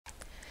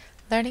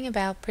Learning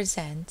About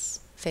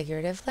presents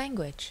Figurative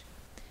Language.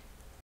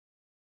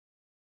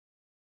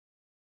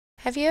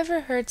 Have you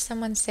ever heard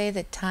someone say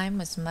that time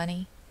was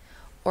money?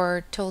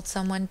 Or told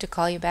someone to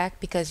call you back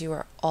because you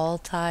are all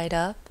tied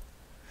up?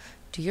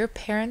 Do your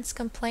parents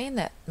complain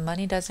that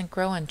money doesn't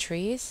grow on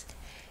trees?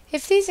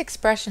 If these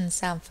expressions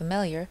sound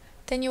familiar,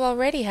 then you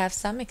already have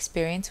some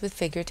experience with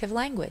figurative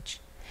language.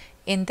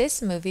 In this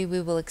movie,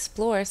 we will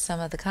explore some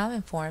of the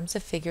common forms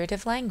of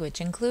figurative language,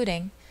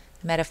 including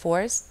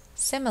metaphors,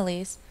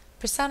 similes,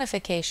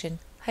 personification,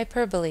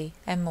 hyperbole,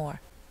 and more.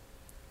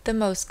 The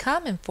most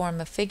common form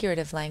of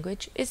figurative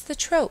language is the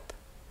trope.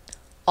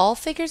 All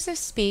figures of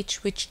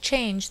speech which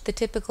change the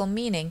typical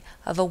meaning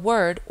of a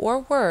word or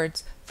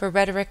words for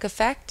rhetoric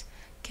effect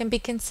can be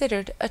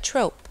considered a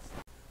trope.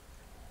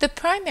 The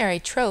primary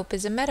trope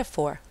is a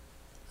metaphor.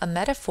 A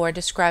metaphor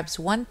describes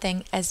one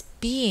thing as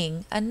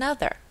being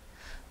another,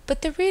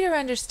 but the reader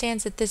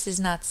understands that this is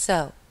not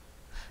so.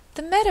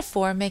 The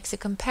metaphor makes a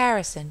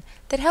comparison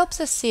that helps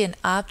us see an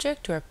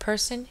object or a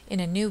person in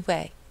a new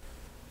way.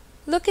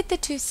 Look at the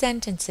two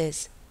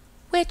sentences.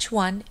 Which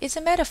one is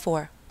a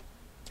metaphor?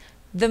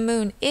 The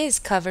moon is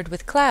covered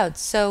with clouds,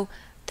 so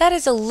that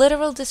is a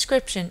literal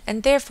description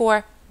and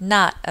therefore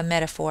not a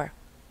metaphor.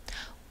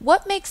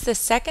 What makes the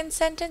second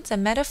sentence a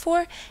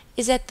metaphor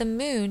is that the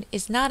moon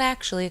is not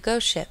actually a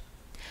ghost ship,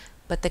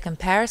 but the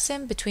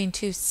comparison between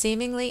two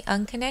seemingly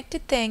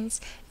unconnected things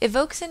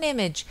evokes an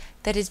image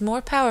that is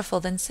more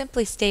powerful than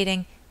simply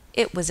stating,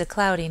 "It was a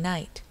cloudy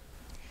night."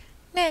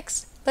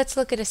 Next, let's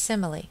look at a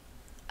simile.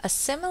 A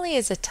simile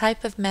is a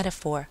type of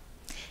metaphor.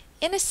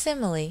 In a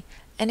simile,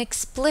 an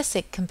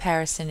explicit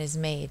comparison is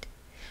made.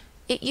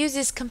 It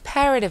uses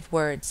comparative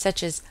words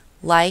such as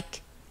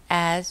like,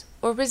 as,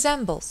 or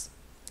resembles.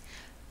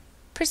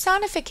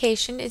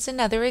 Personification is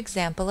another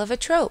example of a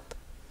trope.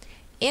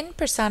 In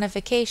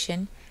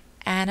personification,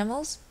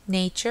 animals,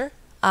 nature,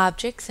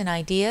 objects, and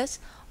ideas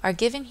are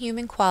given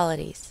human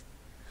qualities.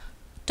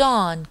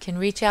 Dawn can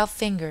reach out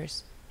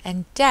fingers,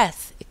 and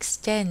death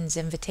extends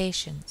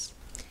invitations.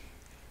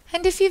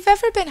 And if you've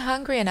ever been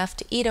hungry enough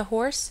to eat a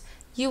horse,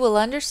 you will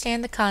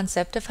understand the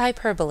concept of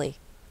hyperbole.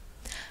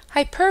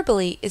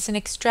 Hyperbole is an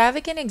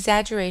extravagant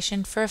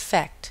exaggeration for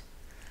effect.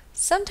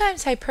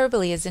 Sometimes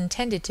hyperbole is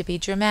intended to be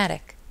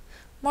dramatic.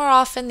 More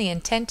often, the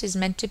intent is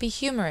meant to be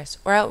humorous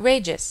or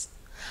outrageous.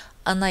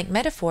 Unlike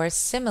metaphors,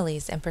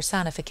 similes, and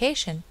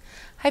personification,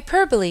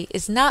 hyperbole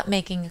is not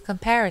making a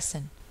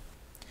comparison.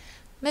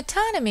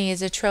 Metonymy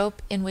is a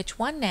trope in which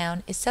one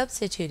noun is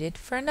substituted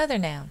for another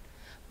noun,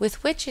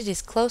 with which it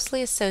is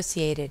closely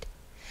associated.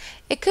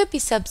 It could be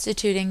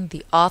substituting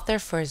the author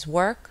for his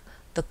work,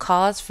 the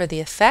cause for the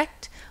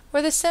effect,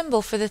 or the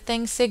symbol for the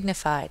thing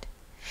signified.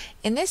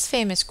 In this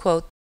famous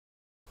quote,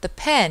 the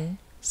pen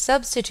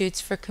substitutes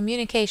for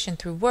communication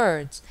through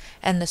words,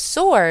 and the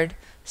sword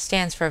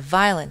stands for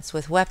violence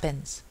with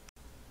weapons.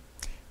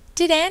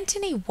 Did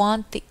Antony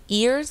want the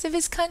ears of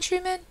his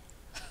countrymen?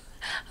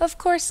 Of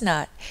course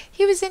not.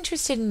 He was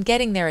interested in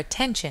getting their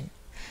attention.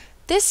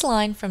 This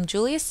line from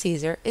Julius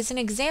Caesar is an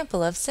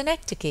example of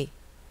synecdoche.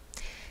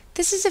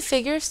 This is a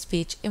figure of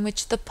speech in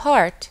which the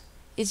part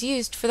is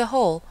used for the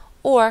whole,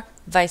 or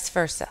vice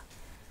versa.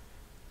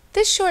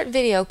 This short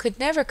video could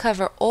never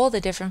cover all the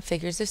different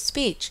figures of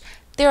speech.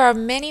 There are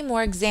many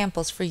more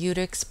examples for you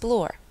to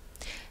explore.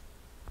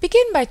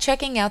 Begin by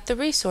checking out the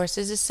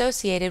resources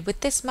associated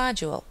with this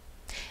module.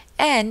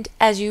 And,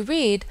 as you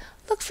read,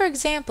 look for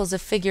examples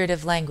of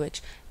figurative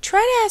language.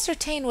 Try to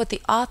ascertain what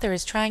the author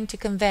is trying to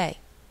convey.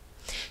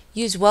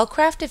 Use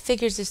well-crafted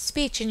figures of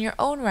speech in your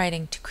own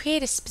writing to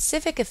create a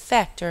specific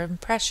effect or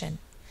impression.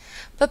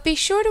 But be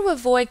sure to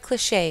avoid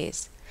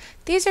clichés.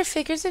 These are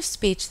figures of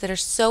speech that are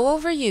so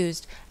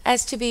overused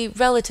as to be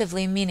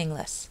relatively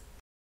meaningless.